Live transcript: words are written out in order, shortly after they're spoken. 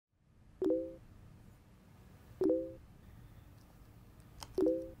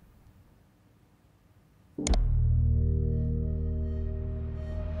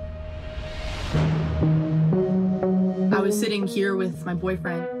was sitting here with my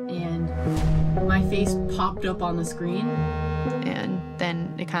boyfriend and my face popped up on the screen. And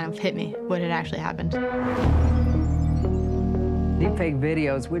then it kind of hit me what had actually happened. Deepfake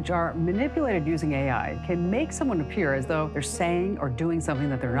videos, which are manipulated using AI, can make someone appear as though they're saying or doing something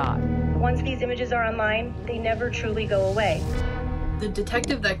that they're not. Once these images are online, they never truly go away. The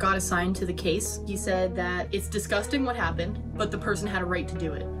detective that got assigned to the case, he said that it's disgusting what happened, but the person had a right to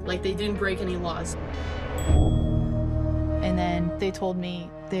do it. Like, they didn't break any laws. And then they told me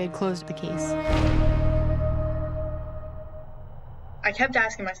they had closed the case. I kept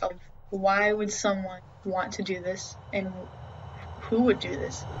asking myself, why would someone want to do this, and who would do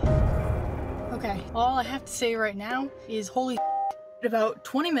this? Okay, all I have to say right now is holy about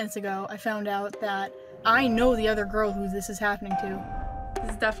 20 minutes ago, I found out that I know the other girl who this is happening to.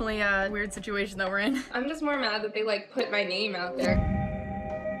 This is definitely a weird situation that we're in. I'm just more mad that they put my name out there.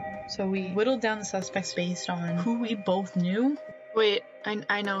 So we whittled down the suspects based on who we both knew. Wait,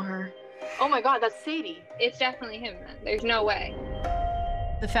 I know her. Oh my god, that's Sadie. It's definitely him then. There's no way.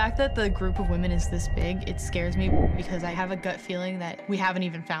 The fact that the group of women is this big, it scares me because I have a gut feeling that we haven't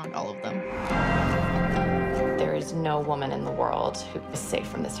even found all of them. There is no woman in the world who is safe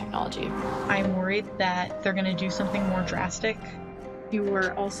from this technology. I'm worried that they're gonna do something more drastic. You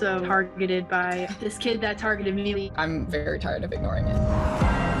were also targeted by this kid that targeted me. I'm very tired of ignoring it.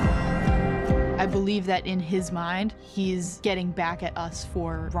 I believe that in his mind, he's getting back at us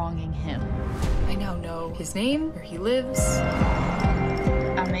for wronging him. I now know his name, where he lives.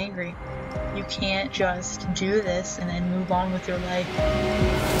 I'm angry. You can't just do this and then move on with your life.